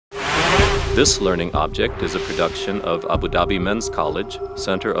This learning object is a production of Abu Dhabi Men's College,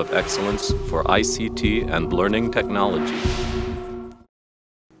 Center of Excellence for ICT and Learning Technology.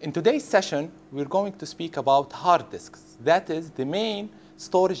 In today's session, we're going to speak about hard disks. That is the main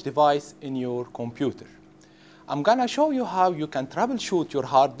storage device in your computer. I'm going to show you how you can troubleshoot your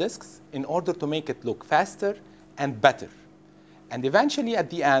hard disks in order to make it look faster and better. And eventually, at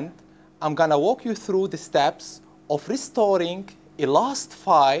the end, I'm going to walk you through the steps of restoring a lost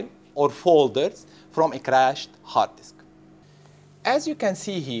file or folders from a crashed hard disk. As you can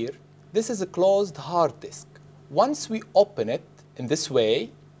see here, this is a closed hard disk. Once we open it in this way,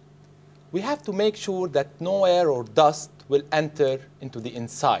 we have to make sure that no air or dust will enter into the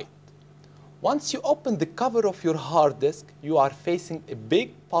inside. Once you open the cover of your hard disk, you are facing a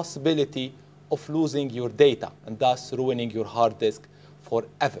big possibility of losing your data and thus ruining your hard disk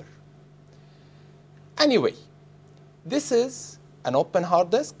forever. Anyway, this is an open hard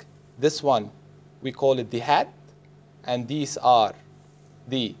disk. This one, we call it the head, and these are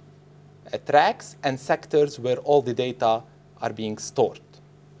the tracks and sectors where all the data are being stored.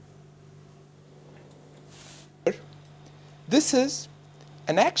 This is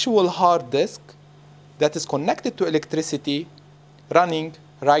an actual hard disk that is connected to electricity running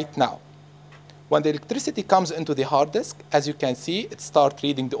right now. When the electricity comes into the hard disk, as you can see, it starts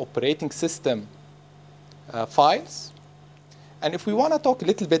reading the operating system files. And if we want to talk a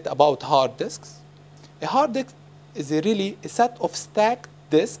little bit about hard disks, a hard disk is really a set of stacked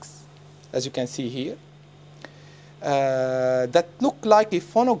disks, as you can see here, that look like a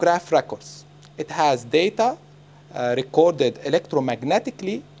phonograph records. It has data recorded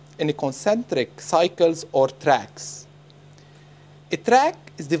electromagnetically in concentric cycles or tracks. A track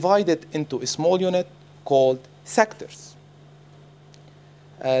is divided into a small unit called sectors.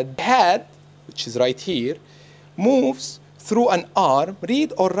 The head, which is right here, moves through an arm,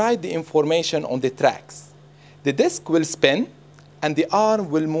 read or write the information on the tracks. The disk will spin, and the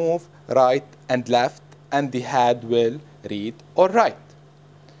arm will move right and left, and the head will read or write.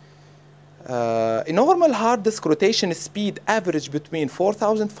 A normal hard disk rotation speed average between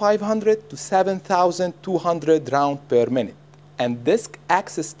 4,500 to 7,200 rounds per minute. And disk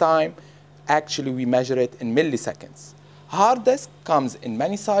access time, actually we measure it in milliseconds. Hard disk comes in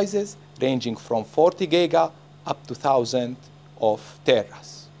many sizes, ranging from 40 giga up to 1,000 of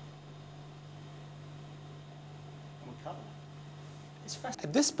teras.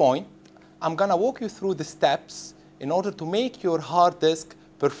 At this point, I'm going to walk you through the steps in order to make your hard disk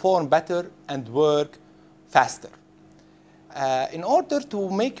perform better and work faster. In order to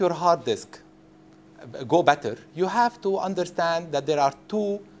make your hard disk go better, you have to understand that there are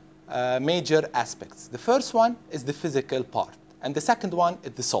two major aspects. The first one is the physical part, and the second one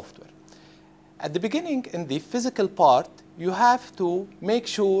is the software. At the beginning, in the physical part, you have to make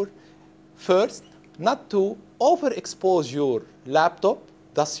sure, first, not to overexpose your laptop,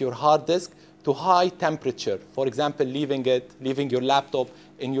 thus your hard disk, to high temperature. For example, leaving your laptop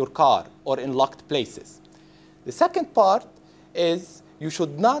in your car or in locked places. The second part is you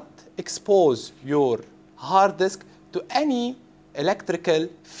should not expose your hard disk to any electrical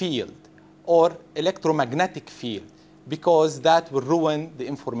field or electromagnetic field, because that will ruin the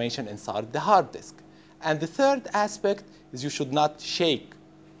information inside the hard disk. And the third aspect is you should not shake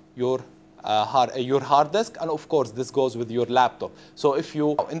your hard disk, and of course this goes with your laptop. So if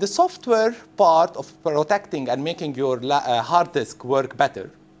you, in the software part of protecting and making your hard disk work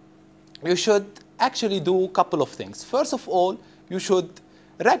better, you should actually do a couple of things. First of all, you should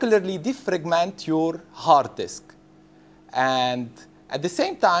regularly defragment your hard disk. And at the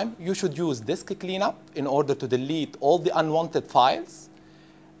same time, you should use disk cleanup in order to delete all the unwanted files.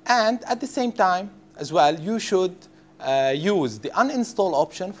 And at the same time, as well, you should use the uninstall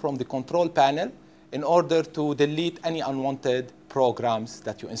option from the control panel in order to delete any unwanted programs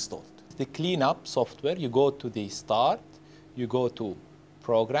that you installed. The cleanup software, you go to the start, you go to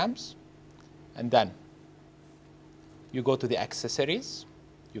programs, and then you go to the accessories.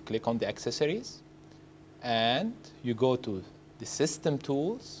 You click on the accessories, and you go to the system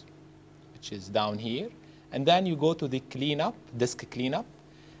tools, which is down here, and then you go to the cleanup, disk cleanup,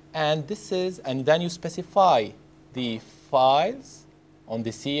 and then you specify the files on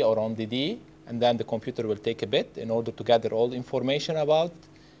the C or on the D, and then the computer will take a bit in order to gather all the information about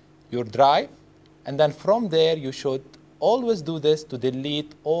your drive. And then from there, you should always do this to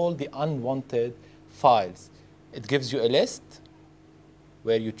delete all the unwanted files. It gives you a list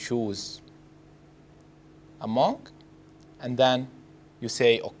where you choose among, and then you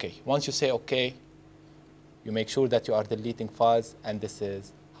say OK. Once you say OK, you make sure that you are deleting files, and this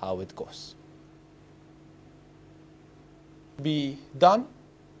is how it goes. Be done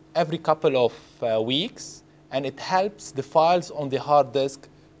every couple of weeks, and it helps the files on the hard disk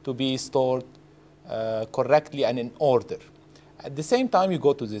to be stored correctly and in order. At the same time, you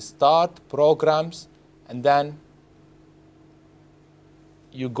go to the Start, Programs, and then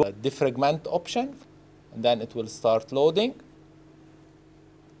you go to the Defragment option, and then it will start loading,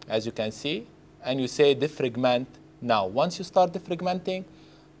 as you can see, and you say Defragment now. Once you start defragmenting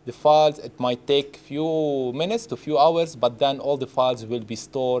the files, it might take few minutes to few hours, but then all the files will be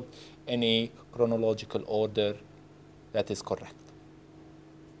stored in a chronological order that is correct.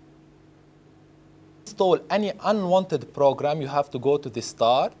 Install any unwanted program, you have to go to the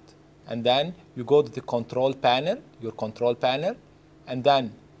Start, and then you go to the Control Panel, your Control Panel, and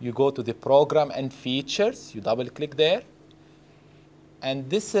then you go to the Program and Features, you double click there, and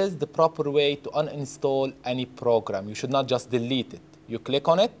this is the proper way to uninstall any program. You should not just delete it. You click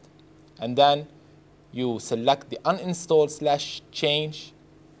on it, and then you select the uninstall/change,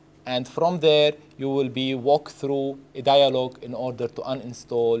 and from there you will be walked through a dialog in order to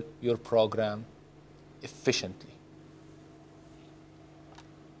uninstall your program efficiently.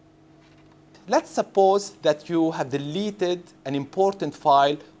 Let's suppose that you have deleted an important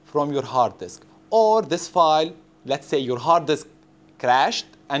file from your hard disk, or this file, let's say your hard disk crashed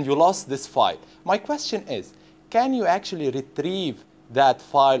and you lost this file. My question is, can you actually retrieve that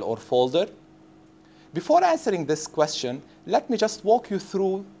file or folder? Before answering this question, let me just walk you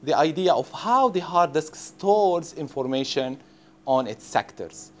through the idea of how the hard disk stores information on its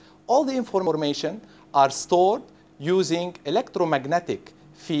sectors. All the information are stored using electromagnetic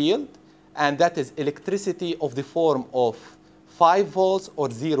field, and that is electricity of the form of 5 volts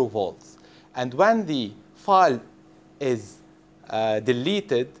or 0 volts. And when the file is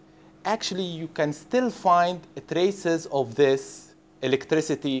deleted, actually you can still find traces of this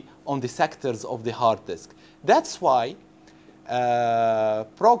electricity on the sectors of the hard disk. That's why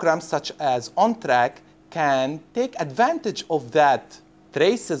programs such as OnTrack can take advantage of that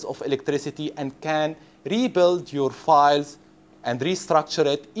traces of electricity and can rebuild your files and restructure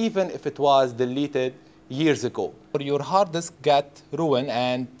it even if it was deleted years ago. If your hard disk got ruined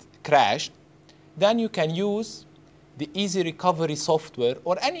and crashed, then you can use the Easy Recovery software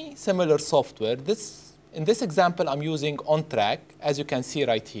or any similar software. In this example, I'm using OnTrack, as you can see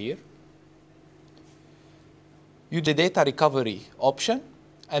right here. You do the data recovery option,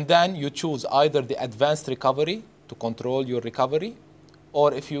 and then you choose either the advanced recovery to control your recovery,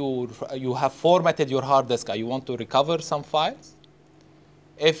 or if you have formatted your hard disk, you want to recover some files.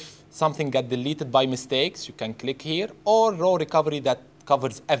 If something got deleted by mistakes, you can click here, or raw recovery that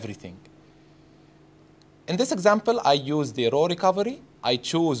covers everything. In this example, I use the raw recovery. I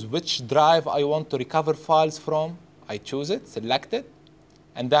choose which drive I want to recover files from. I choose it, select it,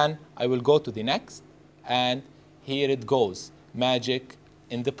 and then I will go to the next, and here it goes, magic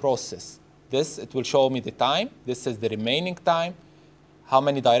in the process. It will show me the time. This is the remaining time, how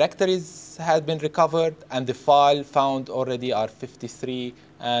many directories had been recovered, and the file found already are 53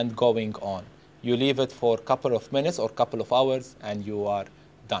 and going on. You leave it for a couple of minutes or couple of hours, and you are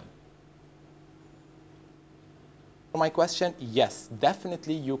done. My question, yes,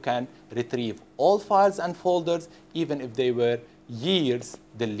 definitely you can retrieve all files and folders even if they were years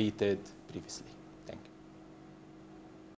deleted previously.